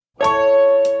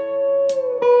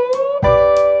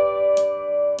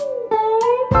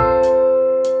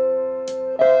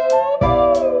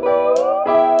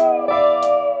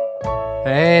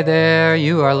Hey there,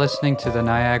 you are listening to the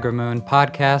Niagara Moon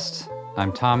podcast.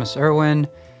 I'm Thomas Irwin,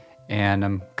 and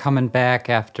I'm coming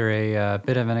back after a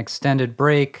bit of an extended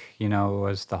break. You know, it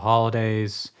was the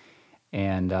holidays,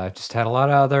 and just had a lot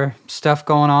of other stuff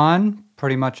going on.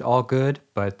 Pretty much all good,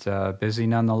 but busy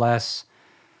nonetheless.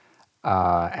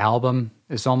 Album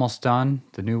is almost done,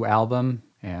 the new album,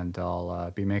 and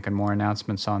I'll be making more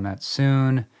announcements on that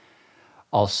soon.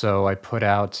 Also, I put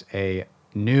out a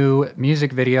new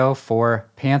music video for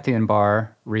Pantheon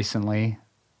Bar recently.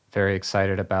 Very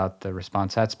excited about the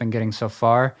response that's been getting so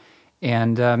far.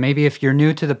 And maybe if you're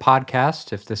new to the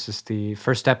podcast, if this is the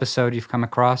first episode you've come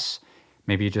across,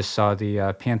 maybe you just saw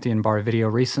the Pantheon Bar video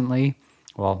recently.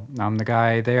 Well, I'm the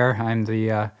guy there. I'm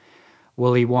the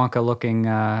Willy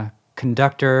Wonka-looking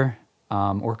conductor,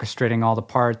 orchestrating all the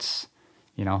parts,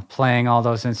 you know, playing all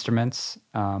those instruments.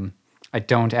 I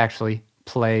don't actually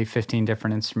play 15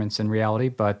 different instruments in reality,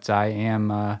 but I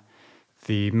am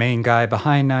the main guy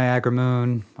behind Niagara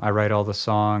Moon. I write all the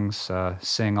songs,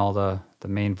 sing all the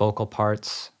main vocal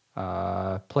parts,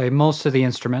 play most of the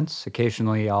instruments.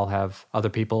 Occasionally I'll have other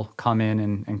people come in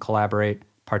and collaborate,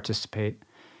 participate.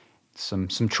 Some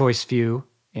choice few.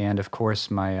 And of course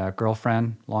my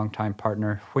girlfriend, longtime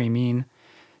partner, Hui Min,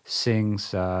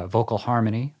 sings vocal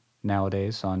harmony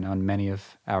nowadays on many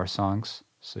of our songs.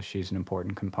 So she's an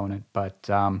important component. But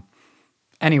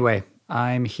anyway,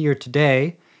 I'm here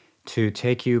today to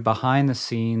take you behind the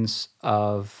scenes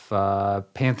of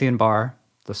Pantheon Bar,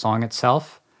 the song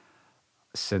itself.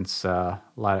 Since a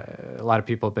lot of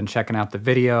people have been checking out the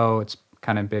video, it's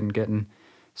kind of been getting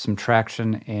some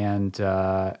traction, and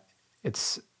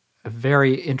it's a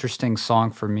very interesting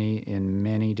song for me in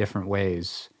many different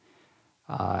ways.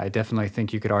 I definitely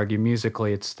think you could argue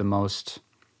musically it's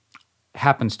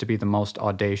happens to be the most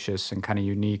audacious and kind of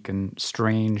unique and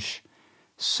strange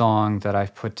song that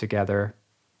I've put together.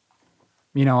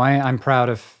 You know, I'm proud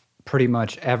of pretty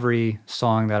much every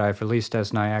song that I've released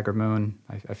as Niagara Moon.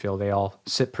 I feel they all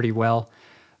sit pretty well,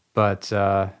 but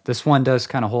this one does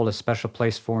kind of hold a special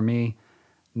place for me,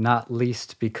 not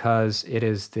least because it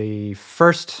is the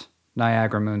first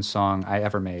Niagara Moon song I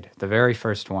ever made, the very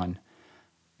first one.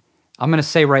 I'm going to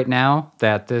say right now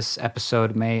that this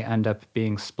episode may end up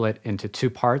being split into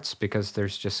two parts because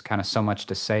there's just kind of so much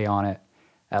to say on it,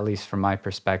 at least from my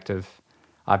perspective.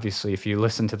 Obviously, if you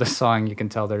listen to the song, you can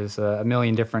tell there's a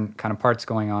million different kind of parts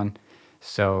going on,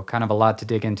 so kind of a lot to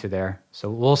dig into there.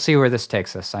 So we'll see where this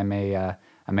takes us. I may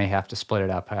have to split it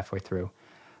up halfway through.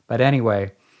 But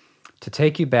anyway, to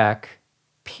take you back,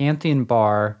 Pantheon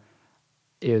Bar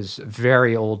is a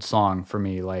very old song for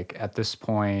me. Like at this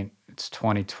point, it's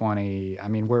 2020. I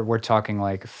mean, we're talking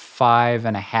like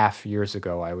 5.5 years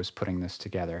ago I was putting this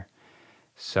together.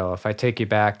 So if I take you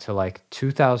back to like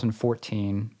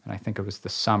 2014, and I think it was the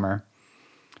summer,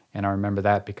 and I remember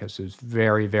that because it was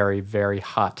very, very, very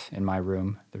hot in my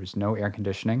room. There was no air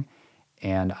conditioning,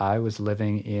 and I was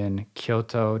living in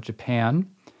Kyoto,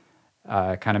 Japan.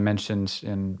 I kind of mentioned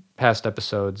in past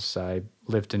episodes, I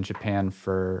lived in Japan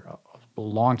for a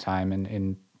long time,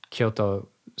 in Kyoto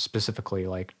specifically,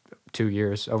 like 2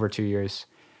 years, over 2 years,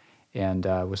 and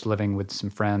was living with some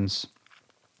friends.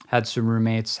 Had some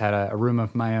roommates, had a room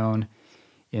of my own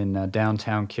in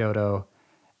downtown Kyoto,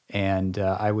 and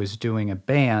I was doing a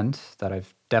band that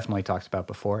I've definitely talked about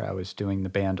before. I was doing the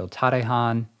band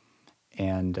Otarehan,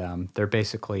 and they're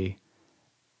basically,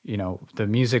 you know, the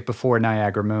music before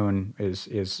Niagara Moon is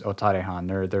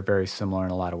Otarehan. They're very similar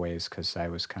in a lot of ways because I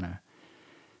was kind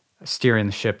of steering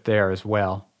the ship there as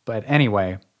well. But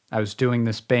anyway, I was doing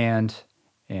this band,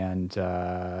 and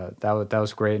that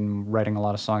was great, and writing a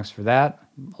lot of songs for that,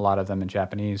 a lot of them in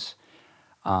Japanese.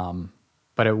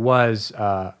 But it was,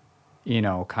 you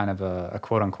know, kind of a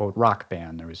quote-unquote rock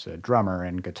band. There was a drummer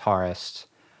and guitarist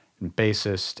and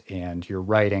bassist, and you're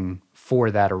writing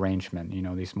for that arrangement, you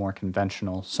know, these more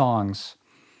conventional songs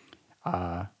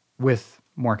with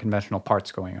more conventional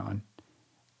parts going on.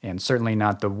 And certainly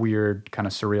not the weird kind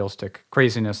of surrealistic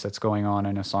craziness that's going on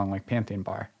in a song like Pantheon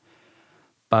Bar.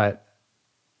 But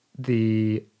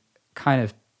the kind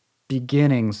of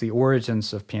beginnings, the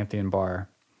origins of Pantheon Bar,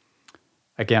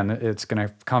 again, it's going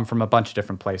to come from a bunch of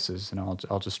different places, and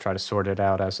I'll just try to sort it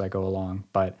out as I go along.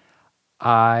 But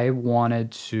I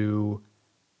wanted to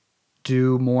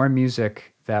do more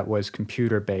music that was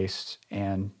computer-based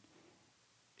and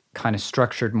kind of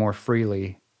structured more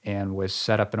freely, and was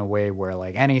set up in a way where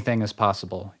like anything is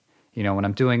possible. You know, when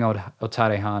I'm doing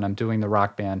Otarehan, I'm doing the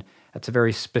rock band, that's a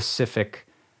very specific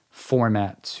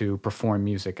format to perform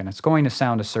music, and it's going to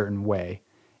sound a certain way.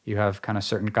 You have kind of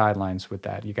certain guidelines with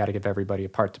that. You got to give everybody a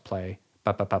part to play.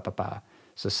 Ba ba ba ba ba.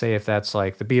 So say if that's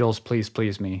like the Beatles' Please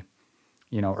Please Me,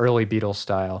 early Beatles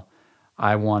style.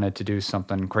 I wanted to do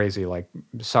something crazy like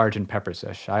Sgt.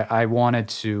 Pepper's-ish. I wanted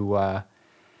to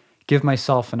give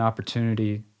myself an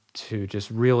opportunity to just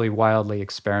really wildly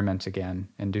experiment again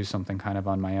and do something kind of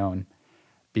on my own.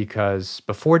 Because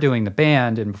before doing the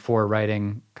band and before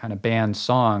writing kind of band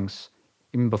songs,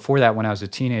 even before that, when I was a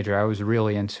teenager, I was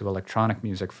really into electronic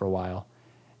music for a while,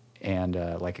 and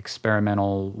like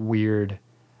experimental, weird,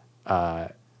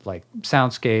 like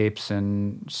soundscapes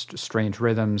and strange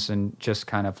rhythms, and just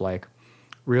kind of like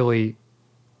really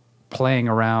playing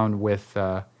around with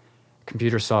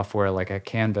computer software like a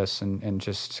Canvas, and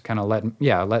just kind of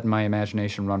letting my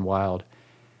imagination run wild.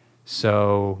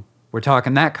 So we're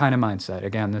talking that kind of mindset.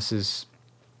 Again, this is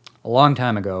a long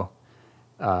time ago,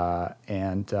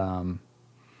 and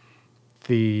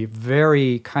the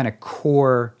very kind of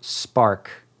core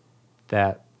spark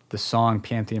that the song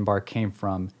Pantheon Bar came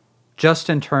from, just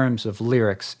in terms of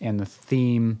lyrics and the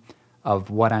theme of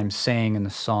what I'm saying in the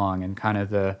song and kind of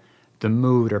the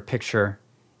mood or picture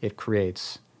it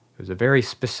creates. It was a very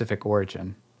specific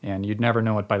origin, and you'd never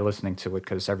know it by listening to it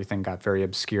because everything got very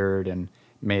obscured and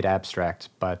made abstract.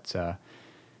 But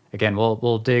again,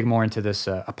 we'll dig more into this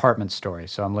apartment story.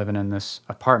 So I'm living in this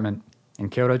apartment in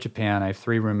Kyoto, Japan. I have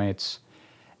 3 roommates,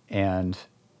 and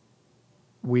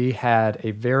we had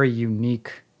a very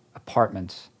unique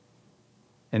apartment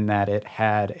in that it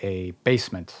had a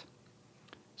basement.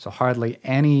 So hardly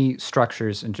any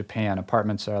structures in Japan,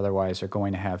 apartments or otherwise, are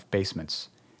going to have basements.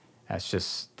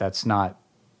 That's not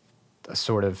a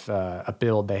sort of a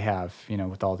build they have,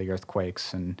 with all the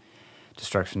earthquakes and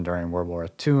destruction during World War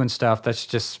II and stuff.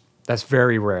 That's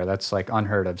very rare. That's like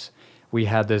unheard of. We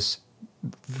had this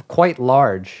quite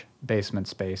large basement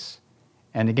space.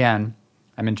 And again,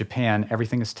 I'm in Japan.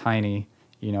 Everything is tiny.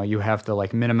 You have the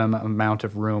like minimum amount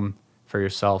of room for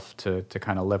yourself to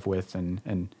kind of live with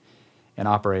and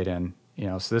operate in.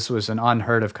 So this was an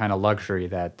unheard of kind of luxury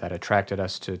that attracted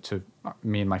us to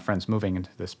me and my friends moving into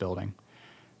this building.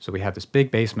 So we had this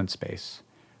big basement space,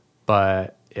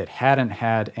 but it hadn't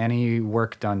had any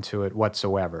work done to it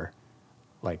whatsoever.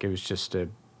 Like, it was just a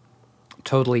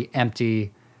totally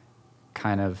empty,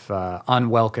 kind of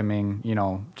unwelcoming,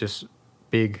 just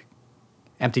big,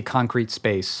 empty concrete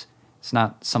space. It's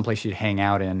not someplace you'd hang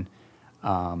out in.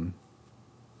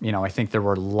 I think there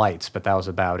were lights, but that was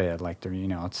about it. Like,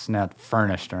 it's not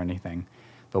furnished or anything.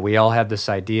 But we all had this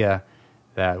idea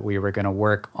that we were going to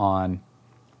work on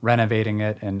renovating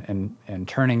it and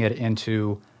turning it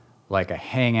into like a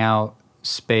hangout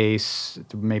space.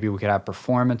 Maybe we could have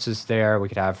performances there. We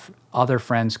could have other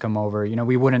friends come over.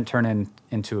 We wouldn't turn it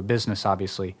into a business,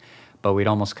 obviously, but we'd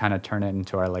almost kind of turn it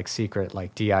into our like secret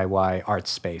like DIY art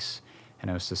space. And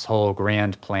it was this whole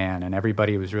grand plan, and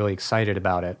everybody was really excited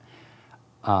about it.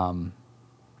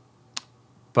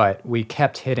 But we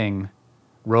kept hitting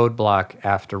roadblock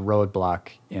after roadblock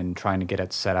in trying to get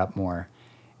it set up more.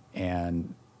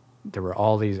 And there were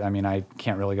all these, I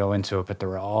can't really go into it, but there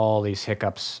were all these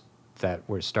hiccups that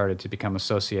were started to become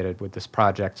associated with this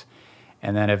project.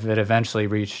 And then it eventually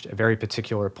reached a very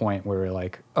particular point where we were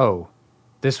like, oh,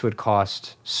 this would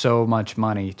cost so much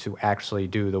money to actually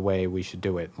do the way we should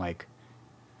do it.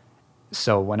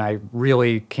 So when I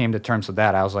really came to terms with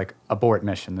that, I was like, abort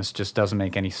mission. This just doesn't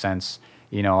make any sense.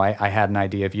 I had an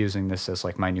idea of using this as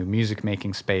like my new music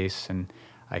making space, and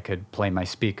I could play my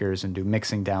speakers and do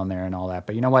mixing down there and all that.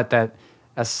 But you know what?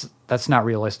 That's not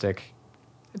realistic.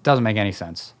 It doesn't make any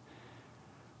sense.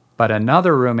 But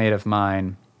another roommate of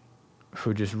mine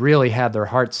who just really had their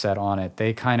heart set on it,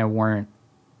 they kind of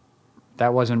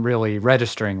that wasn't really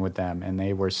registering with them, and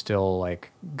they were still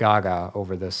like gaga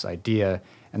over this idea,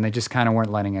 and they just kind of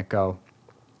weren't letting it go.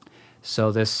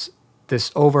 So this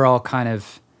overall kind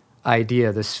of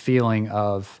idea, this feeling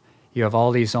of you have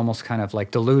all these almost kind of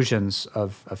like delusions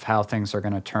of how things are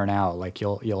going to turn out. Like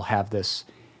you'll have this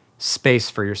space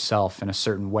for yourself in a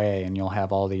certain way, and you'll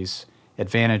have all these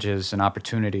advantages and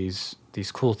opportunities,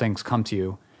 these cool things come to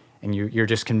you, and you're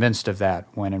just convinced of that,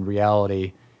 when in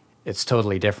reality it's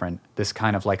totally different. This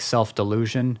kind of like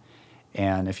self-delusion,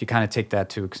 and if you kind of take that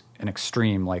to an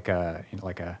extreme, like a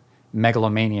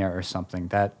megalomania or something,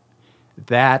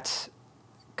 that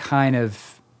kind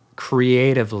of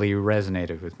creatively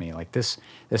resonated with me. Like this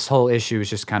whole issue is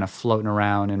just kind of floating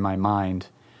around in my mind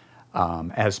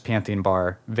as Pantheon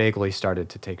Bar vaguely started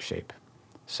to take shape.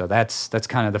 So that's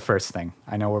kind of the first thing.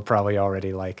 I know we're probably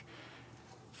already like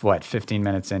 15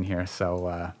 minutes in here,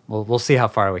 so we'll see how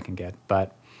far we can get.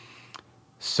 But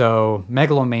so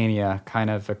megalomania, kind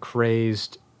of a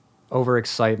crazed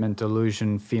overexcitement,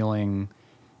 delusion feeling.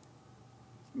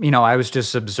 I was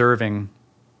just observing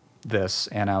this,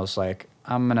 and I was like,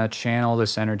 I'm gonna channel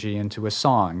this energy into a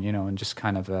song, in just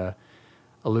kind of a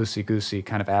loosey-goosey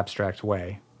kind of abstract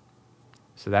way.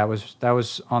 So that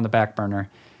was on the back burner.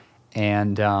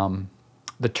 And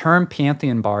the term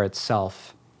Pantheon Bar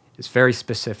itself is very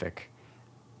specific.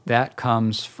 That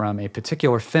comes from a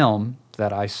particular film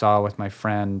that I saw with my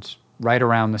friend right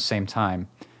around the same time,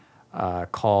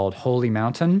 called Holy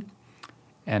Mountain.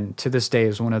 And to this day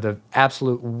is one of the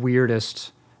absolute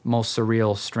weirdest, most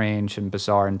surreal, strange, and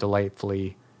bizarre, and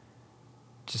delightfully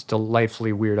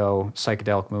weirdo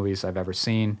psychedelic movies I've ever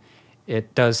seen.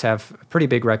 It does have a pretty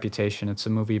big reputation. It's a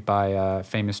movie by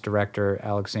famous director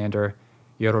Alexander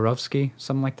Jodorowsky,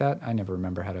 something like that. I never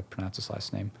remember how to pronounce his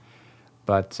last name.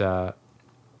 But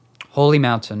Holy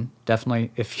Mountain,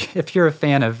 definitely, if you're a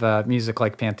fan of music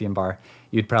like Pantheon Bar,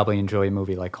 you'd probably enjoy a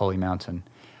movie like Holy Mountain.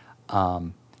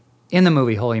 In the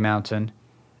movie Holy Mountain,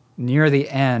 near the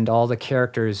end, all the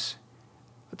characters,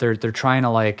 they're trying to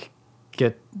like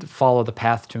follow the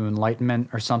path to enlightenment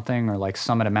or something, or like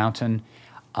summit a mountain.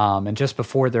 And just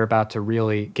before they're about to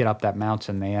really get up that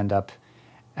mountain, they end up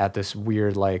at this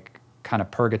weird like kind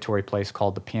of purgatory place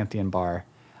called the Pantheon Bar.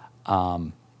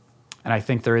 And I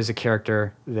think there is a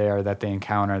character there that they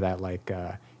encounter that like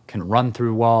can run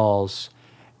through walls,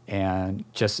 and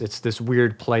just it's this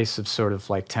weird place of sort of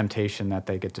like temptation that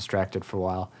they get distracted for a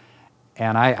while.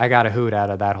 And I got a hoot out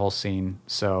of that whole scene.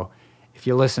 So if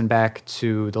you listen back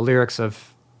to the lyrics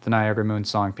of the Niagara Moon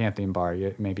song Pantheon Bar,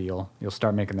 maybe you'll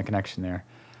start making the connection there.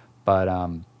 But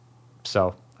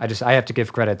so I have to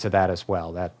give credit to that as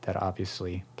well. That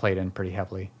obviously played in pretty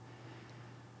heavily.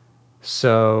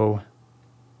 So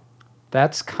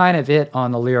that's kind of it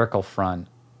on the lyrical front,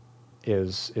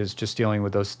 is just dealing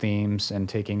with those themes and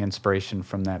taking inspiration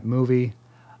from that movie.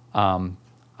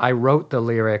 I wrote the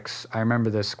lyrics. I remember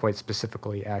this quite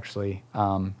specifically, actually.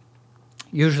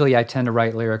 Usually I tend to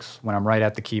write lyrics when I'm right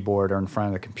at the keyboard or in front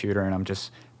of the computer and I'm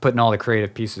just putting all the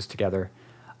creative pieces together.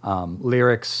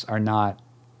 Lyrics are not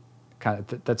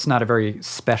that's not a very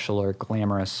special or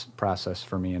glamorous process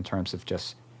for me in terms of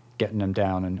just getting them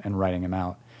down and writing them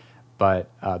out. But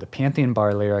the Pantheon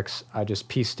Bar lyrics I just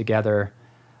pieced together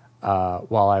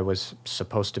while I was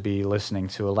supposed to be listening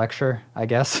to a lecture, I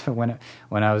guess, when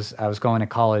I was going to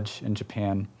college in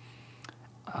Japan,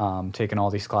 taking all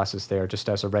these classes there just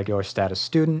as a regular status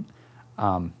student,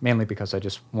 mainly because I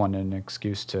just wanted an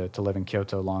excuse to live in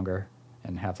Kyoto longer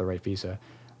and have the right visa.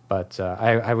 But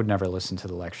I would never listen to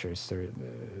the lectures.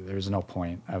 There's no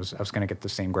point. I was going to get the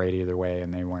same grade either way,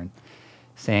 and they weren't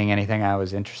saying anything I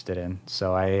was interested in.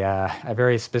 So I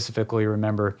very specifically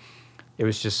remember it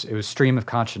was stream of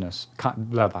consciousness.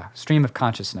 Stream of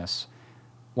consciousness.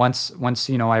 Once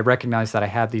I recognized that I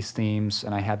had these themes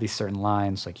and I had these certain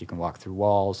lines, like you can walk through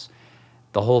walls,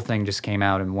 the whole thing just came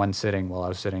out in one sitting while I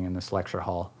was sitting in this lecture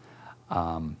hall.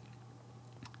 And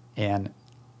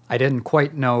I didn't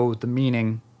quite know the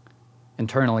meaning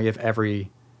internally of every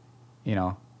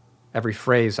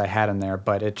phrase I had in there,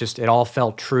 but it all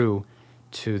felt true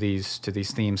to these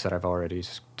themes that I've already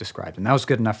described, and that was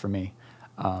good enough for me.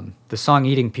 The song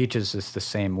Eating Peaches is the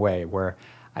same way, where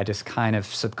I just kind of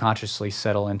subconsciously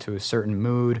settle into a certain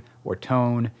mood or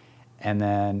tone, and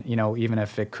then, even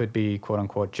if it could be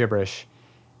quote-unquote gibberish,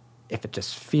 if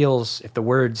the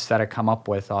words that I come up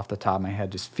with off the top of my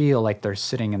head just feel like they're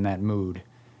sitting in that mood,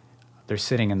 they're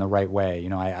sitting in the right way,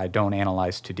 I don't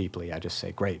analyze too deeply. I just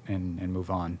say, great, and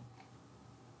move on.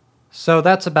 So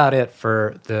that's about it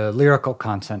for the lyrical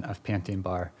content of Pantheon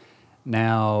Bar.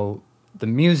 Now, the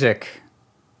music,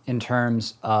 in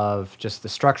terms of just the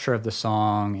structure of the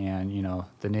song and,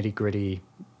 the nitty-gritty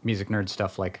music nerd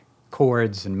stuff like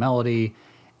chords and melody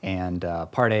and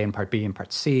part A and part B and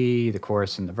part C, the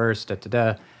chorus and the verse,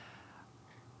 da-da-da.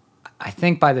 I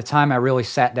think by the time I really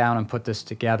sat down and put this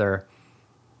together,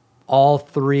 all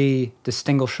three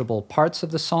distinguishable parts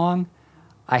of the song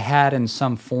I had in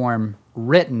some form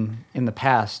written in the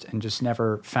past and just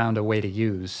never found a way to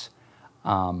use.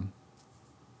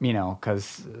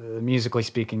 Because musically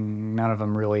speaking, none of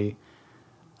them really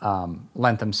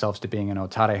lent themselves to being an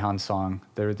Otarehan song.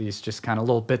 There are these just kind of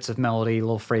little bits of melody,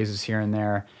 little phrases here and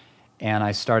there, and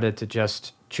I started to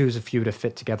just choose a few to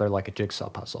fit together like a jigsaw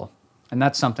puzzle. And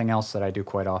that's something else that I do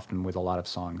quite often with a lot of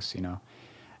songs,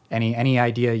 Any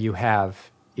idea you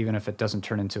have, even if it doesn't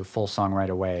turn into a full song right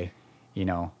away,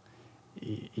 you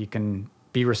can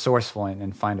be resourceful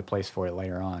and find a place for it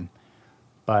later on.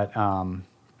 But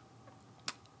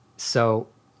so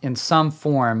in some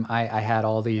form, I had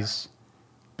all these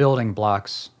building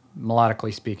blocks,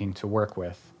 melodically speaking, to work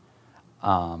with.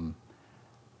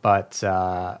 But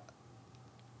I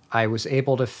was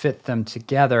able to fit them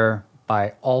together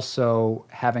by also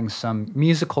having some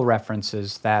musical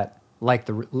references that like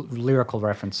the lyrical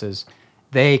references,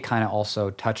 they kind of also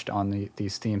touched on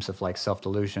these themes of like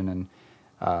self-delusion and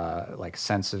like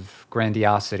sense of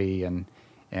grandiosity and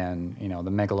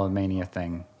the megalomania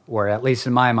thing, or at least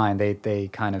in my mind, they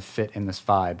kind of fit in this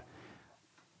vibe.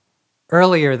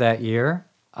 Earlier that year,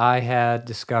 I had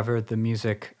discovered the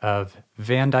music of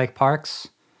Van Dyke Parks.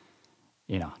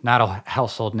 Not a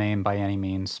household name by any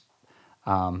means,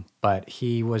 but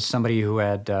he was somebody who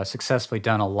had successfully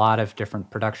done a lot of different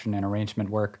production and arrangement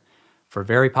work for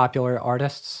very popular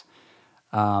artists.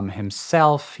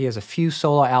 Himself, he has a few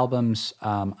solo albums.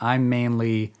 I'm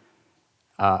mainly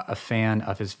a fan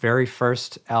of his very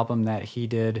first album that he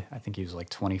did. I think he was like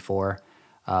 24.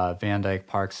 Van Dyke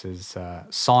Parks'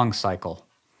 Song Cycle.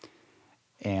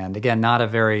 And again, not a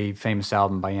very famous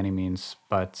album by any means,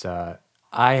 but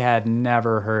I had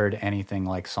never heard anything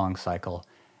like Song Cycle,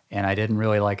 and I didn't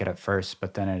really like it at first,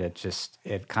 but then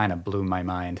it kind of blew my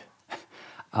mind.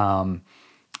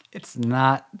 It's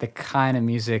not the kind of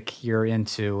music you're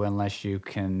into unless you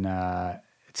can.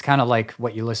 It's kind of like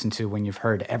what you listen to when you've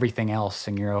heard everything else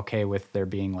and you're okay with there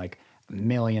being like a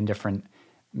million different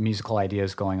musical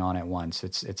ideas going on at once.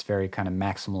 It's very kind of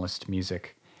maximalist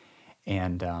music.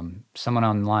 And someone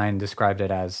online described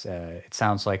it as it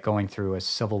sounds like going through a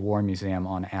Civil War museum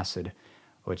on acid,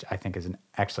 which I think is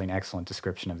actually an excellent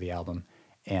description of the album.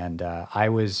 And I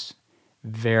was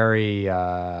very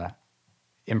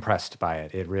impressed by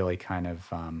it. It really kind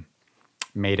of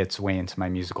made its way into my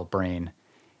musical brain.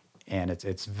 And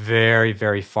it's very,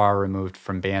 very far removed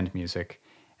from band music.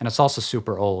 And it's also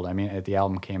super old. I mean, the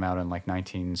album came out in like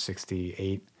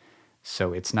 1968.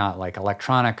 So it's not like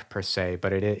electronic per se,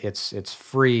 but it's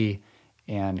free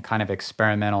and kind of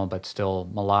experimental, but still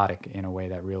melodic in a way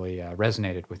that really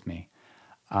resonated with me.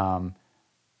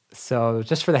 So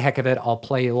just for the heck of it, I'll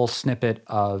play a little snippet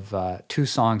of 2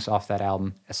 songs off that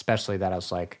album, especially that I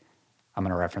was like, I'm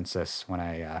going to reference this when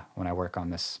I work on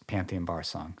this Pantheon Bar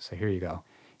song. So here you go.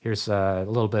 Here's a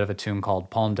little bit of a tune called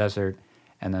Palm Desert,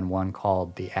 and then one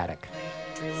called The Attic.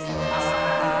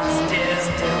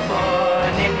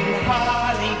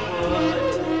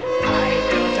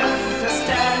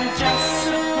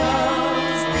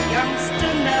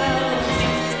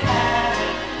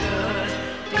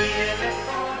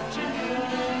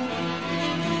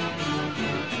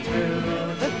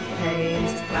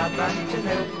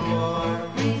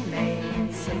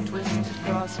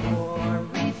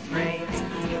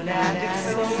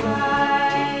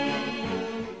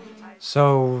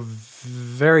 So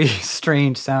very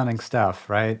strange sounding stuff,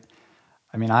 right?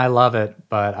 I mean, I love it,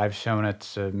 but I've shown it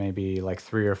to maybe like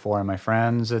 3 or 4 of my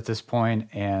friends at this point,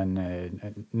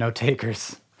 and no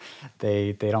takers.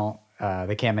 They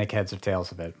can't make heads or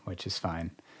tails of it, which is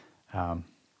fine.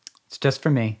 It's just for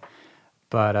me.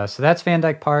 But so that's Van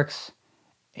Dyke Parks,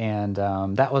 and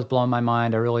that was blowing my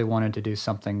mind. I really wanted to do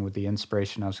something with the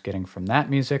inspiration I was getting from that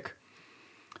music.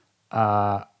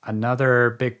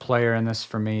 Another big player in this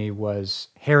for me was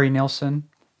Harry Nilsson.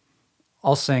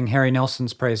 I'll sing Harry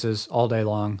Nilsson's praises all day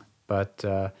long, but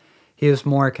he has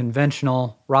more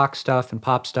conventional rock stuff and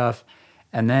pop stuff.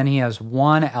 And then he has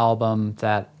one album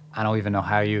that I don't even know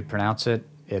how you'd pronounce it.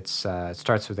 It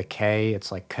starts with a K.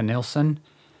 It's like Knilson.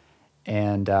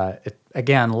 And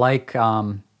again, like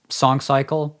Song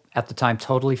Cycle, at the time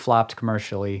totally flopped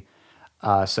commercially.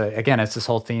 So again, it's this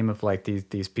whole theme of like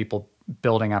these people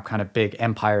building up kind of big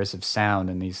empires of sound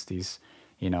and these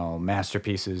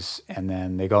masterpieces, and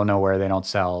then they go nowhere, they don't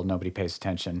sell, nobody pays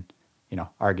attention,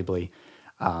 arguably.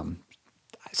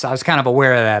 So I was kind of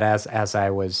aware of that as I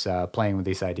was playing with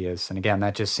these ideas, and again,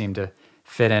 that just seemed to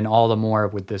fit in all the more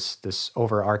with this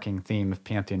overarching theme of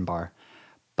Pantheon Bar.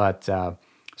 But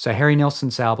so Harry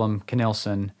Nilsson's album,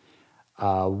 Knilson,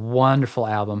 wonderful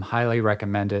album, highly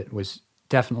recommend it. Was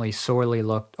definitely sorely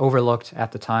overlooked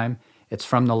at the time. It's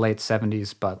from the late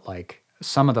 70s, but like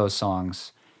some of those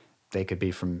songs, they could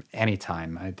be from any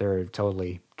time. They're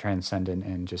totally transcendent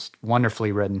and just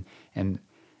wonderfully written. And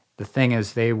the thing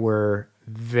is, they were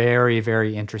very,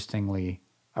 very interestingly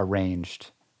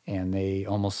arranged. And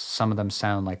some of them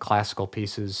sound like classical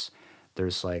pieces.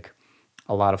 There's like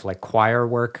a lot of like choir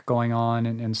work going on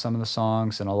in some of the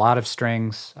songs and a lot of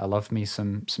strings. I love me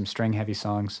some string heavy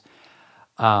songs.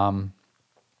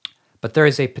 But there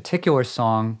is a particular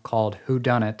song called Who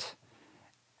Done It.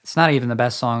 It's not even the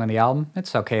best song on the album.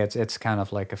 It's okay. It's kind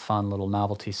of like a fun little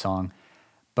novelty song,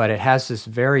 but it has this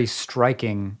very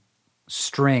striking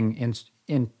string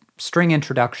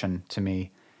introduction to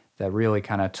me that really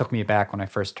kind of took me back when I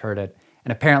first heard it.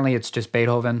 And apparently it's just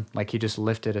Beethoven, like he just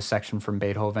lifted a section from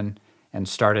Beethoven and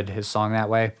started his song that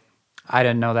way. I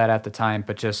didn't know that at the time,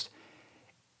 but just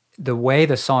the way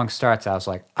the song starts, I was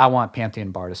like, I want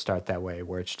Pantheon Bar to start that way,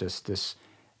 where it's just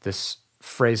this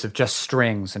phrase of just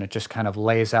strings, and it just kind of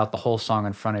lays out the whole song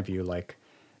in front of you. Like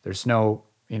there's no,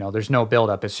 there's no build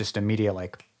up. It's just immediate,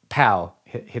 like pow,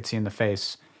 hits you in the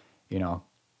face. You know,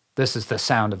 this is the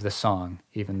sound of the song,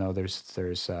 even though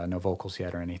there's no vocals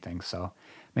yet or anything. So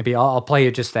maybe I'll play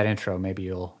you just that intro. Maybe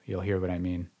you'll hear what I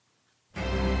mean.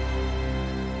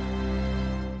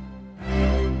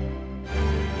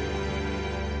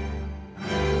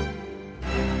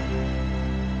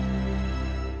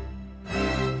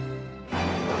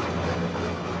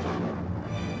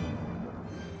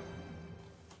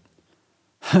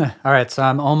 All right, so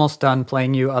I'm almost done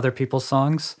playing you other people's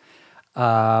songs.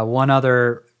 One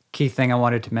other key thing I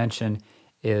wanted to mention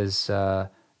is the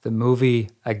movie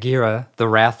Agira, The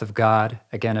Wrath of God.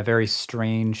 Again, a very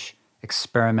strange,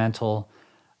 experimental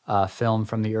film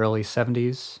from the early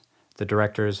 70s. The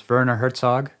director is Werner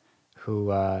Herzog,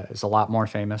 who is a lot more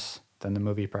famous than the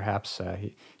movie, perhaps.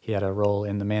 He had a role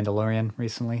in The Mandalorian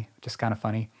recently, which is kind of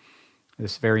funny.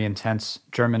 This very intense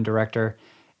German director.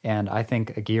 And I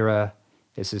think Agira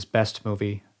is his best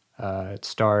movie. It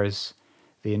stars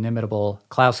the inimitable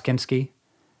Klaus Kinski,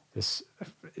 this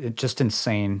just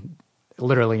insane,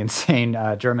 literally insane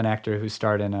German actor who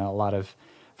starred in a lot of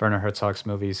Werner Herzog's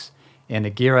movies. And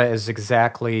Agira is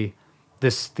exactly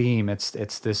this theme. It's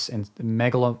this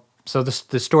So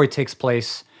the story takes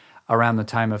place around the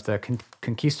time of the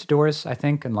conquistadors, I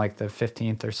think, in like the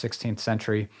 15th or 16th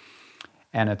century.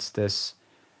 And it's this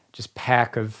just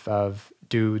pack of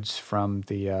dudes from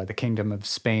the kingdom of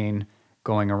Spain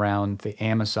going around the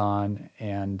Amazon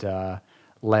and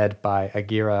led by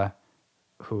Agira,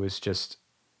 who is just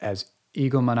as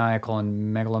egomaniacal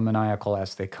and megalomaniacal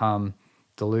as they come,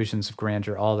 delusions of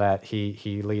grandeur, all that.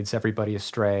 He leads everybody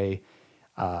astray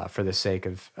for the sake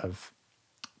of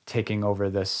taking over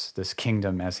this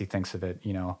kingdom as he thinks of it,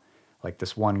 like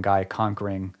this one guy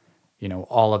conquering,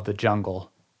 all of the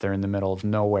jungle. They're in the middle of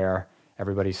nowhere.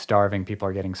 Everybody's starving. People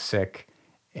are getting sick.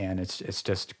 And it's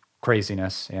just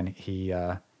craziness, and he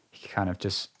kind of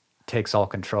just takes all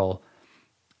control.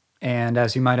 And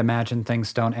as you might imagine,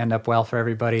 things don't end up well for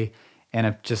everybody.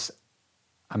 And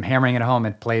I'm hammering it home.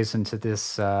 It plays into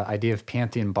this idea of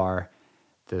Pantheon Bar,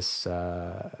 this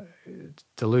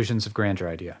delusions of grandeur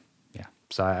idea. Yeah.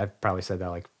 So I've probably said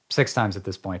that like 6 times at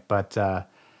this point. But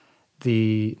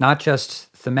not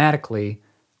just thematically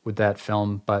with that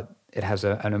film, but it has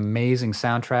an amazing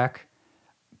soundtrack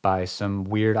by some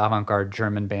weird avant-garde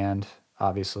German band,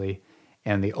 obviously.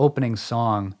 And the opening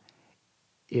song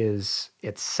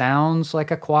it sounds like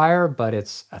a choir, but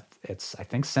it's I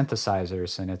think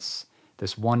synthesizers, and it's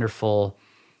this wonderful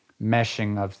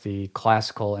meshing of the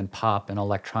classical and pop and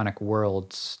electronic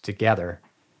worlds together.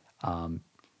 And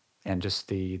just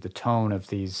the tone of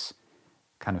these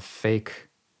kind of fake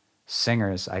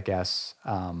singers, I guess.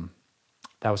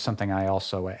 That was something I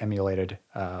also emulated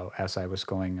as I was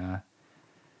going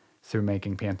through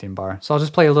making Pantheon Bar. So I'll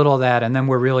just play a little of that, and then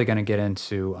we're really going to get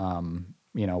into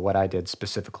what I did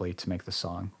specifically to make the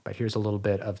song. But here's a little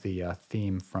bit of the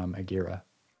theme from Agira.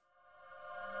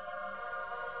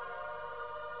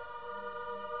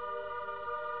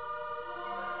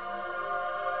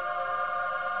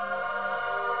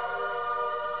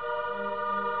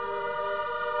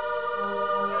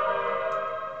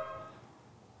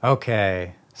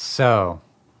 Okay, so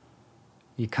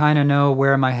you kind of know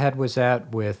where my head was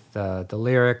at with the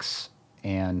lyrics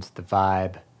and the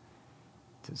vibe,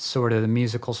 sort of the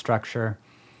musical structure.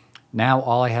 Now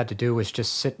all I had to do was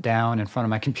just sit down in front of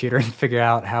my computer and figure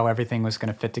out how everything was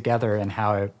going to fit together, and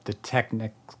how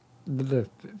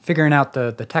figuring out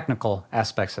the technical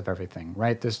aspects of everything.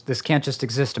 Right? This can't just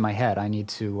exist in my head. I need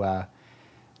to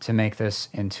make this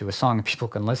into a song that people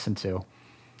can listen to.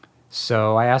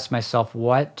 So I asked myself,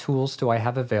 what tools do I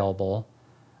have available?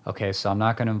 Okay, so I'm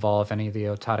not going to involve any of the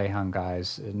Otarehan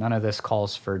guys. None of this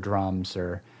calls for drums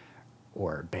or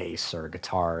bass or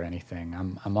guitar or anything.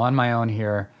 I'm on my own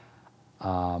here.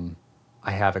 I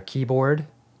have a keyboard.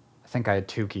 I think I had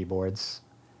 2 keyboards.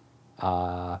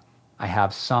 I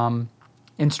have some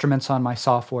instruments on my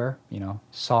software,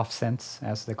 soft synths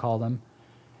as they call them.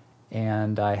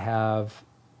 And I have,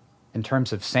 in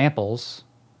terms of samples,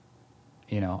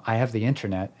 I have the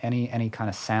internet. Any kind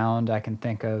of sound I can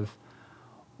think of,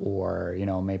 or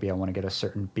maybe I want to get a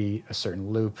certain beat, a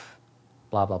certain loop,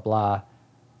 blah blah blah.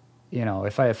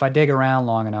 If I dig around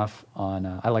long enough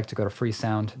on, I like to go to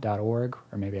freesound.org,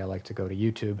 or maybe I like to go to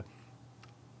YouTube.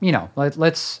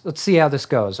 Let's see how this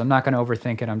goes. I'm not going to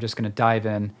overthink it. I'm just going to dive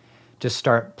in, just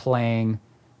start playing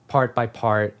part by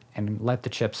part and let the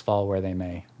chips fall where they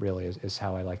may, really, is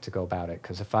how I like to go about it.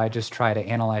 Because if I just try to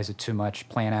analyze it too much,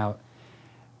 plan out,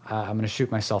 I'm going to shoot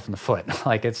myself in the foot.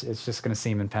 Like, it's just going to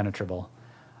seem impenetrable.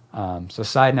 So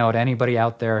side note, anybody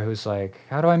out there who's like,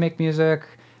 how do I make music?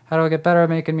 How do I get better at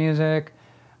making music?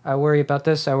 I worry about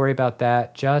this, I worry about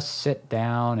that. Just sit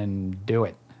down and do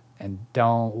it. And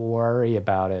don't worry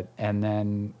about it. And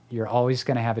then you're always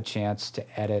going to have a chance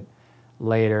to edit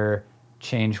later,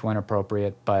 change when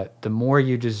appropriate. But the more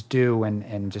you just do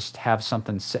and just have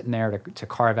something sitting there to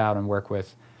carve out and work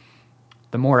with,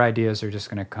 the more ideas are just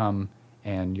going to come,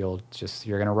 and you're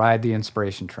going to ride the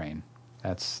inspiration train.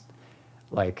 That's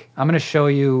like, I'm going to show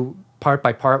you part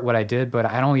by part what I did, but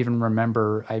I don't even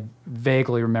remember. I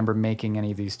vaguely remember making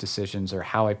any of these decisions or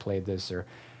how I played this, or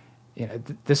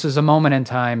this is a moment in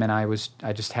time, and I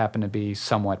just happened to be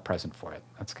somewhat present for it.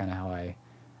 That's kind of how I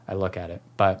look at it.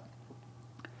 But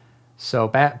so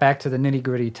back to the nitty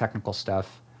gritty technical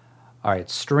stuff. All right,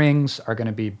 strings are going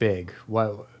to be big.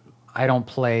 I don't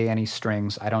play any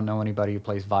strings. I don't know anybody who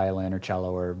plays violin or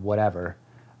cello or whatever.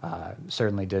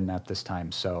 Certainly didn't at this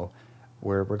time. So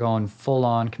we're going full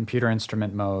on computer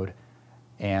instrument mode.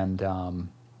 And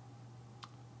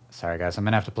sorry guys, I'm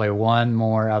gonna have to play one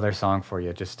more other song for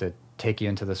you just to take you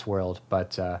into this world.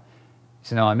 But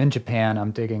I'm in Japan. I'm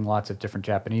digging lots of different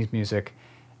Japanese music.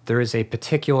 There is a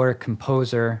particular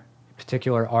composer,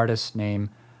 particular artist named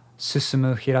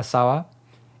Susumu Hirasawa.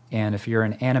 And if you're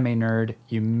an anime nerd,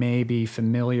 you may be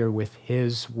familiar with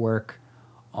his work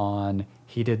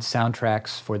he did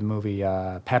soundtracks for the movie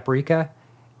Paprika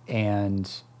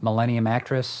and Millennium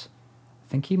Actress. I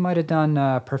think he might have done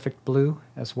Perfect Blue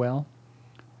as well.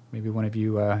 Maybe one of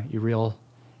you real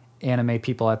anime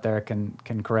people out there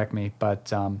can correct me.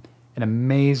 But an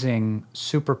amazing,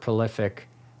 super prolific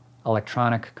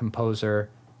electronic composer.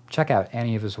 Check out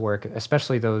any of his work,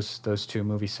 especially those two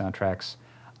movie soundtracks.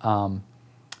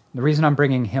 The reason I'm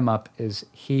bringing him up is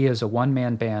he is a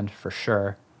one-man band for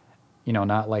sure.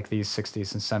 Not like these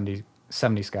 60s and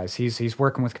 70s guys. He's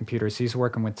working with computers. He's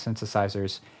working with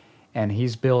synthesizers, and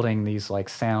he's building these like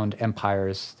sound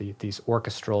empires, these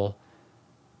orchestral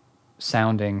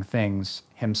sounding things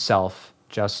himself,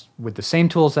 just with the same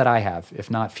tools that I have,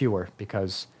 if not fewer,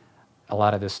 because a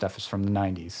lot of this stuff is from the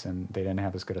 90s and they didn't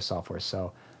have as good a software.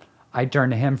 So I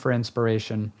turned to him for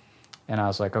inspiration, and I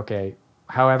was like, okay,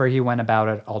 however he went about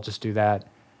it, I'll just do that.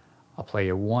 I'll play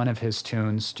you one of his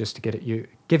tunes just to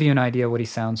give you an idea what he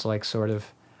sounds like, sort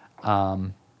of.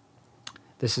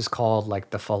 This is called like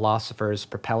The Philosopher's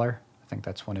Propeller. I think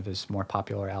that's one of his more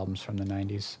popular albums from the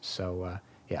 90s. So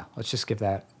yeah, let's just give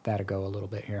that a go a little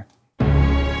bit here.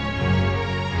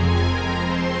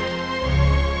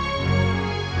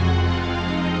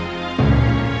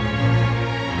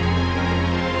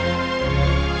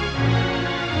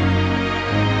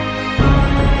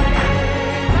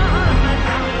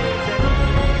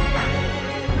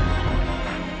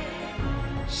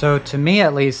 So to me,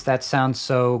 at least, that sounds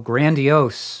so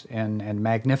grandiose and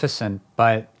magnificent.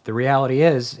 But the reality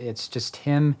is, it's just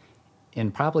him in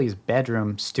probably his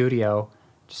bedroom studio,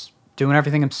 just doing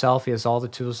everything himself. He has all the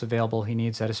tools available he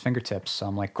needs at his fingertips. So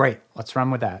I'm like, great, let's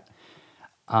run with that.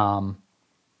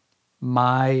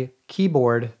 My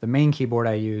keyboard, the main keyboard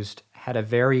I used, had a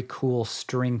very cool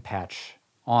string patch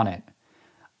on it.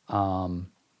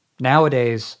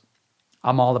 Nowadays,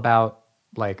 I'm all about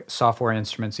like software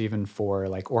instruments, even for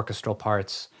like orchestral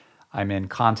parts. I'm in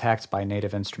Contact by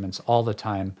Native Instruments all the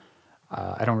time.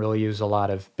 I don't really use a lot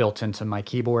of built into my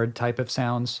keyboard type of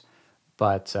sounds,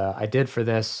 but I did for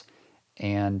this,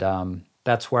 and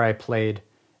that's where I played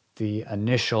the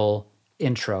initial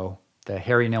intro, the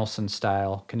Harry Nilsson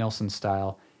style, Knilson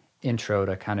style intro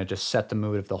to kind of just set the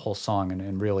mood of the whole song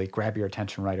and really grab your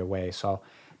attention right away. So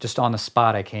just on the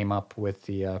spot, I came up with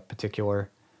the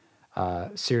particular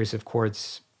series of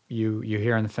chords you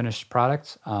hear in the finished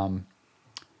product.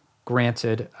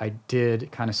 Granted, I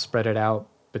did kind of spread it out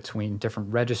between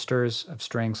different registers of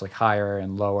strings, like higher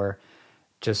and lower,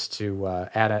 just to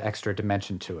add an extra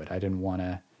dimension to it. I didn't want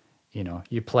to,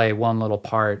 you play one little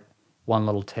part, one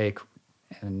little take,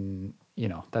 and,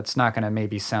 that's not going to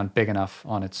maybe sound big enough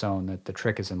on its own. That the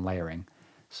trick is in layering.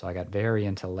 So I got very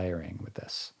into layering with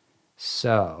this.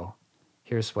 So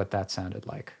here's what that sounded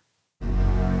like.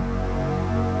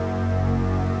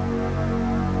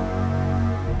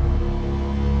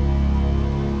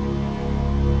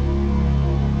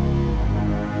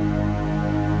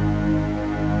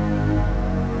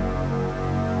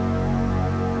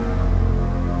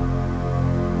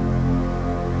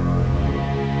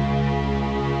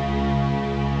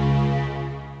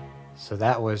 So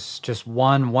that was just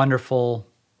one wonderful,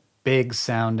 big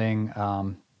sounding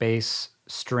bass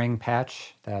string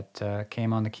patch that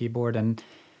came on the keyboard. And,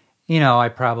 you know, I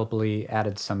probably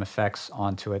added some effects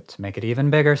onto it to make it even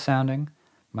bigger sounding.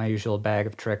 My usual bag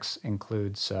of tricks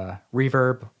includes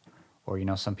reverb, or, you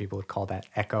know, some people would call that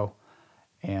echo,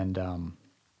 and an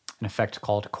effect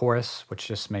called chorus, which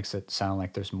just makes it sound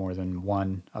like there's more than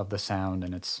one of the sound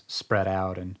and it's spread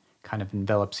out and kind of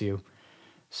envelops you.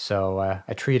 So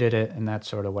I treated it in that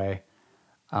sort of way.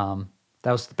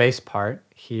 That was the bass part.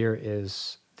 Here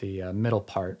is the middle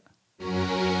part.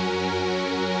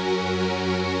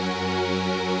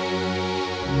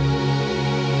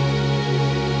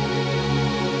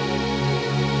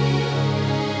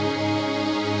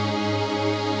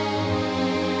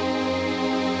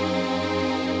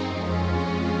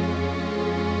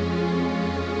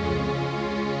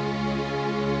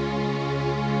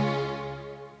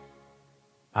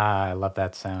 I love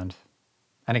that sound.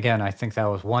 And again, I think that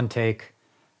was one take.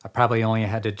 I probably only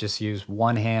had to just use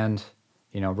one hand,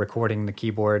 you know, recording the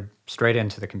keyboard straight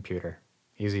into the computer.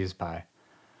 Easy as pie.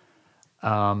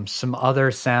 Some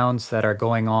other sounds that are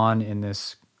going on in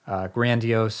this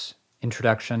grandiose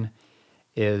introduction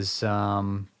is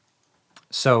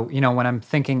so, you know, when I'm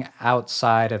thinking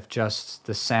outside of just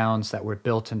the sounds that were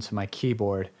built into my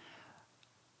keyboard,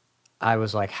 I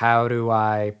was like, how do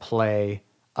I play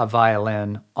a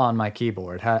violin on my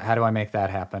keyboard? How do I make that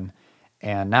happen?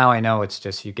 And now I know it's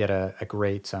just you get a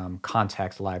great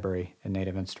contact library in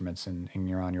Native Instruments, and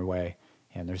you're on your way.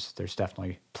 And there's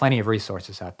definitely plenty of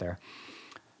resources out there.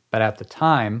 But at the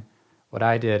time, what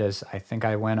I did is I think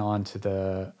I went on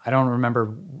to I don't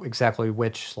remember exactly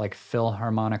which like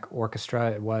Philharmonic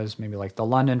Orchestra it was, maybe like the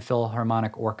London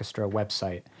Philharmonic Orchestra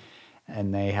website.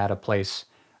 And they had a place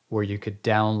where you could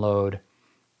download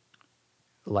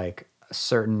like a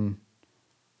certain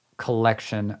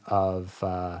collection of,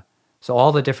 so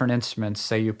all the different instruments,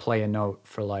 say you play a note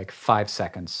for like 5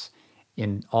 seconds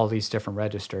in all these different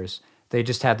registers, they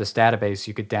just had this database.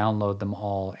 You could download them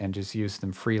all and just use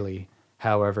them freely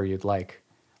however you'd like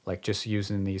just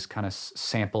using these kind of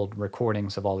sampled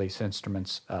recordings of all these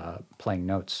instruments playing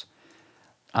notes.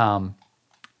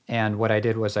 And what I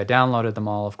did was I downloaded them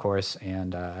all, of course,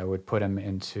 and I would put them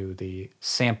into the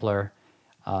sampler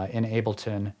in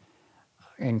Ableton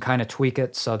and kind of tweak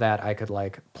it so that I could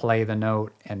like play the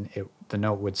note and the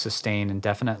note would sustain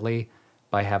indefinitely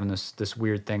by having this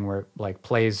weird thing where it like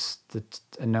plays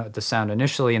the sound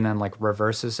initially and then like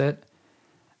reverses it,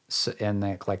 and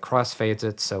like crossfades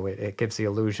it, so it gives the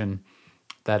illusion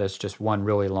that it's just one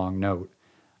really long note,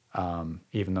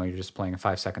 even though you're just playing a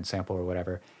 5-second sample or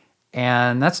whatever.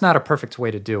 And that's not a perfect way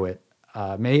to do it.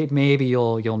 Maybe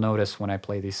you'll notice when I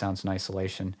play these sounds in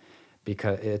isolation,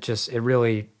 because it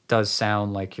really does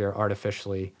sound like you're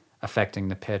artificially affecting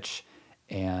the pitch,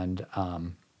 and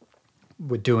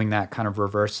with doing that kind of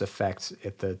reverse effect,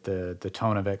 the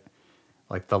tone of it,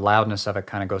 like the loudness of it,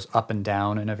 kind of goes up and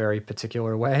down in a very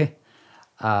particular way.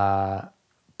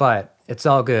 But it's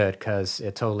all good because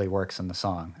it totally works in the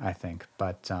song, I think.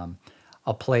 But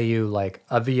I'll play you like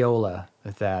a viola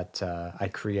that I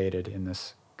created in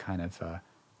this kind of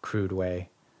crude way.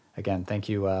 Again, thank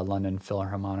you, London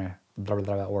Philharmonic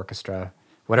Orchestra,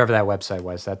 whatever that website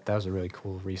was. That was a really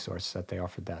cool resource that they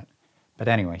offered that. But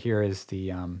anyway, here is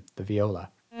the viola.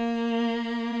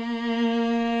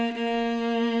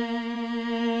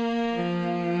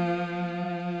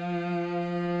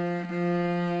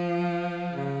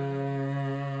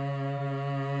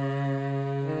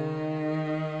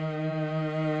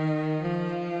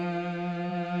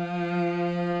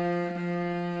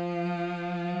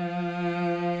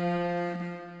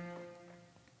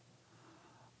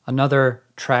 Another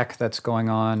track that's going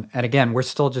on, and again, we're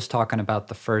still just talking about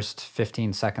the first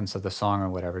 15 seconds of the song or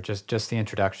whatever, just the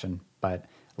introduction. But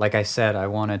like I said, I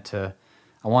wanted to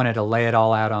lay it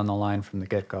all out on the line from the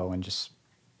get-go and just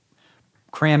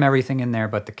cram everything in there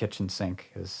but the kitchen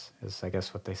sink is I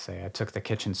guess what they say. I took the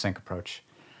kitchen sink approach.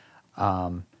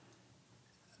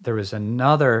 There was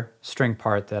another string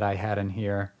part that I had in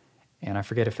here, and I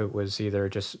forget if it was either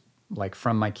just like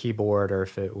from my keyboard or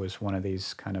if it was one of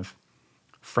these kind of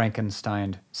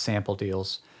Frankenstein sample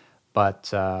deals,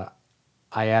 but I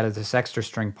added this extra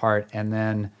string part, and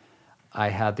then I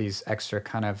had these extra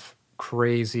kind of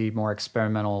crazy, more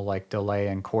experimental like delay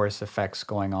and chorus effects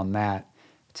going on that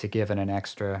to give it an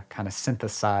extra kind of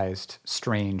synthesized,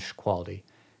 strange quality.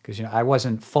 Because I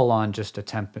wasn't full on just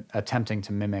attempting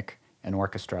to mimic an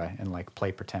orchestra and like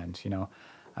play pretend.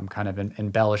 I'm kind of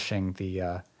embellishing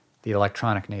the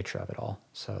electronic nature of it all.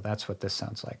 So that's what this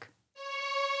sounds like.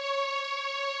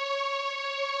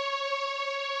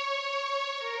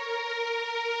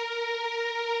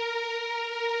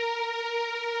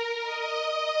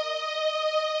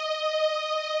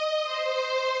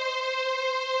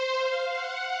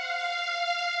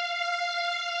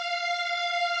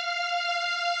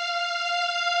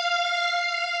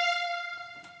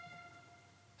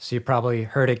 So you probably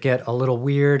heard it get a little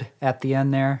weird at the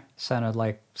end there. Sounded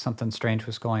like something strange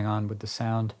was going on with the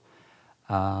sound.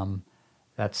 Um,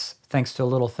 that's thanks to a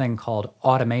little thing called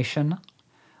automation.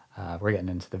 We're getting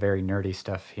into the very nerdy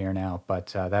stuff here now, but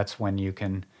that's when you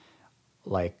can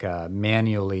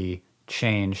manually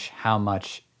change how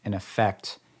much an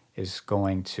effect is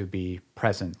going to be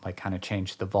present, like kind of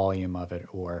change the volume of it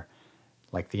or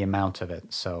like the amount of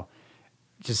it. So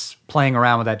just playing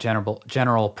around with that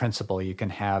general principle, you can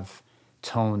have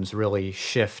tones really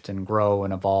shift and grow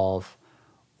and evolve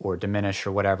or diminish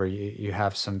or whatever. You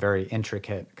have some very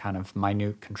intricate kind of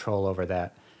minute control over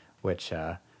that, which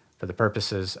for the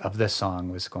purposes of this song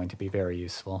was going to be very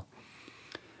useful.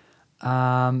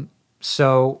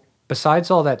 So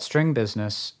besides all that string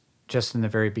business, just in the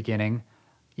very beginning,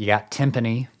 you got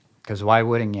timpani, because why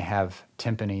wouldn't you have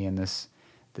timpani in this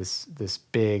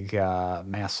big,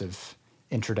 massive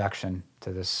introduction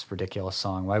to this ridiculous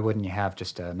song? Why wouldn't you have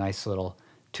just a nice little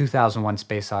 2001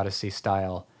 Space Odyssey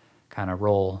style kind of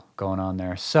roll going on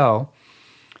there? So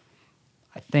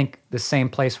I think the same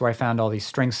place where I found all these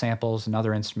string samples and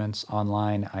other instruments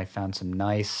online, I found some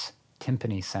nice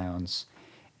timpani sounds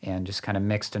and just kind of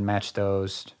mixed and matched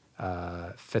those,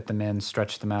 fit them in,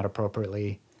 stretched them out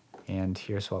appropriately, and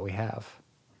here's what we have.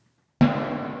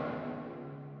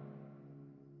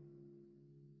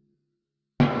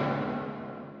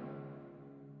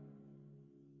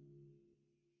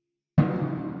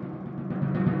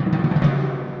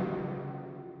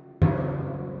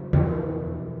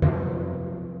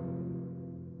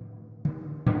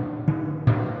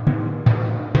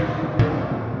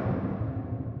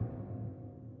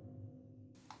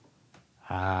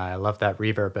 I love that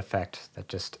reverb effect, that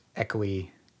just echoey,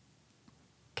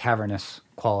 cavernous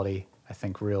quality. I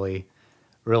think really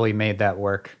made that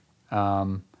work.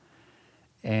 And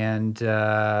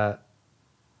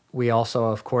we also,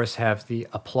 of course, have the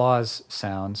applause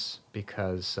sounds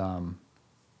because,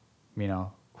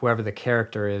 whoever the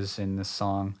character is in this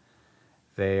song,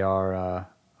 they are,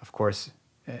 of course,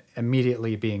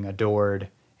 immediately being adored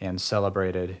and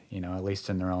celebrated, at least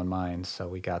in their own minds. So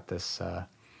we got this,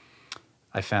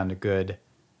 I found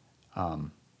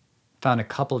found a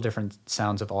couple of different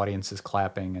sounds of audiences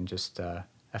clapping and just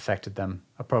affected them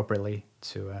appropriately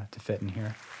to fit in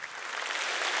here.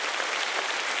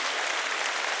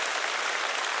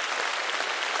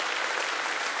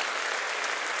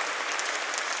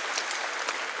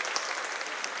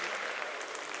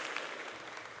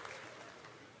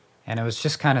 And it was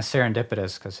just kind of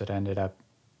serendipitous because it ended up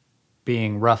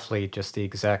being roughly just the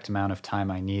exact amount of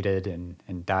time I needed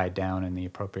and died down in the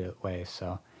appropriate way.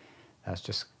 So that's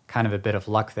just kind of a bit of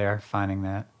luck there, finding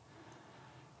that.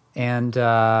 And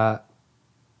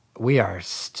we are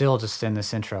still just in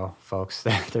this intro, folks.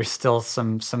 There's still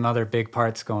some other big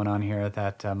parts going on here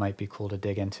that might be cool to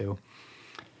dig into.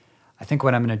 I think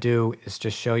what I'm going to do is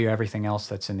just show you everything else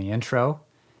that's in the intro,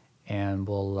 and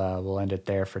we'll end it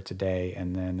there for today,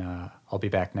 and then I'll be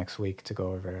back next week to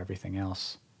go over everything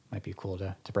else. Might be cool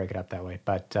to break it up that way.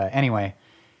 But anyway,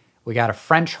 we got a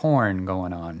French horn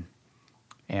going on,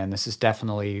 and this is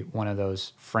definitely one of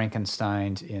those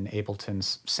Frankenstein in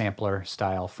Ableton's sampler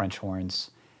style French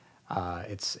horns.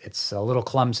 It's a little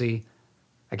clumsy.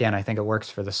 Again, I think it works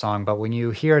for the song, but when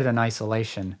you hear it in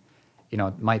isolation,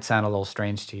 it might sound a little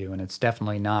strange to you, and it's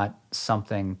definitely not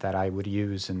something that I would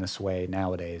use in this way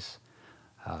nowadays.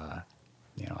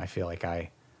 I feel like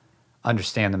I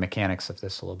understand the mechanics of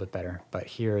this a little bit better, but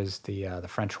here is the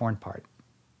French horn part.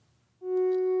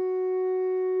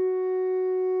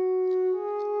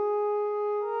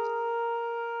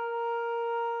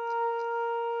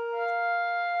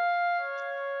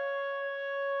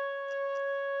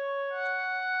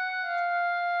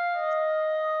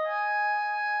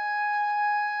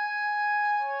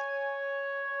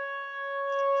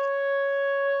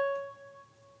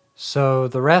 So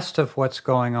the rest of what's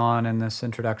going on in this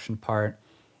introduction part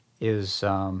is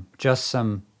just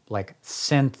some like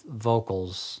synth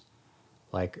vocals,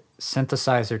 like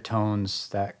synthesizer tones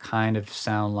that kind of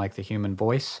sound like the human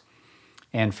voice.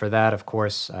 And for that, of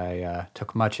course, I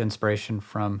took much inspiration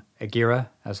from Agira,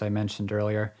 as I mentioned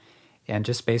earlier, and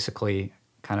just basically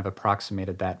kind of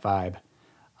approximated that vibe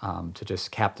to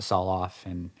just cap this all off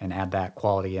and add that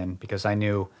quality in, because I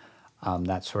knew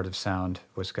that sort of sound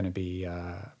was going to be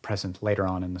present later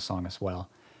on in the song as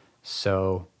well.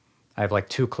 So I have like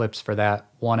 2 clips for that.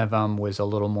 One of them was a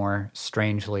little more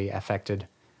strangely affected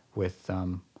with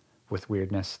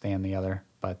weirdness than the other,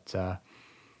 but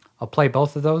I'll play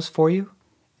both of those for you,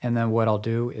 and then what I'll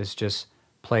do is just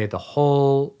play the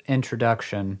whole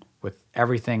introduction with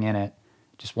everything in it,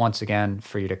 just once again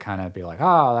for you to kind of be like,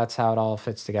 oh, that's how it all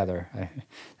fits together.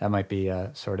 That might be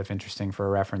sort of interesting for a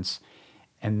reference.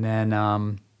 And then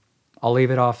I'll leave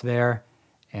it off there,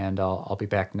 and I'll be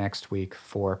back next week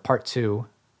for part 2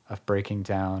 of breaking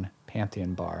down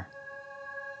Pantheon Bar.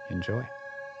 Enjoy.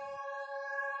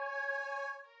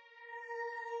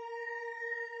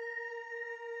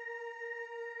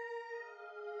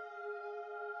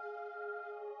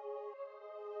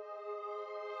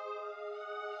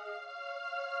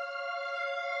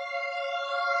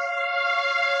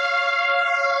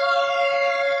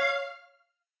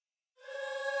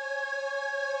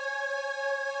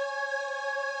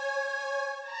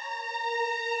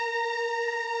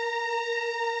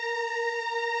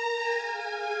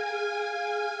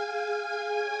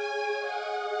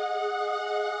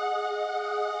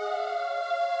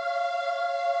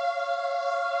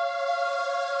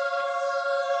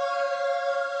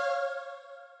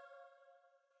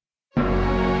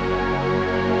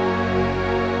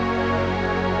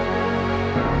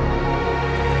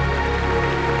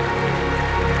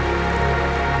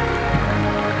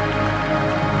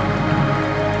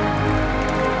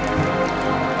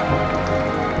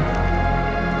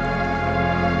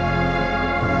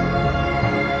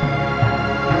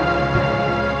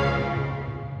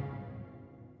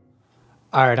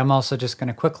 All right, I'm also just going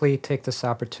to quickly take this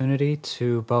opportunity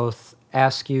to both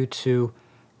ask you to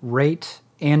rate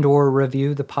and or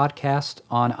review the podcast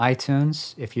on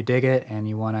iTunes if you dig it and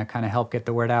you want to kind of help get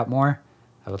the word out more.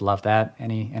 I would love that.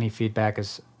 Any feedback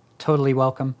is totally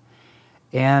welcome.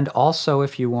 And also,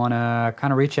 if you want to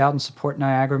kind of reach out and support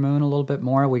Niagara Moon a little bit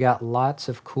more, we got lots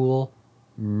of cool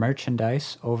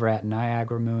merchandise over at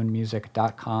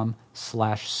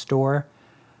niagaramoonmusic.com/store.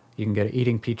 You can get an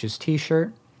Eating Peaches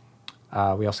t-shirt.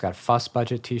 We also got a Fuss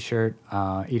Budget t-shirt,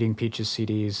 Eating Peaches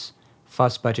CDs,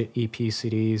 Fuss Budget EP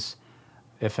CDs.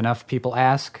 If enough people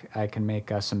ask, I can make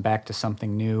some Back to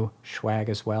Something New swag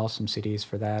as well, some CDs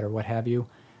for that or what have you.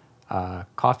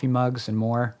 Coffee mugs and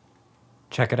more.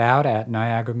 Check it out at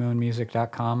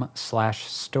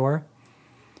niagaramoonmusic.com/store.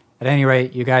 At any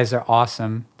rate, you guys are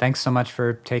awesome. Thanks so much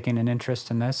for taking an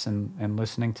interest in this and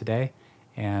listening today.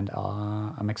 And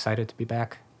I'm excited to be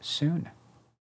back soon.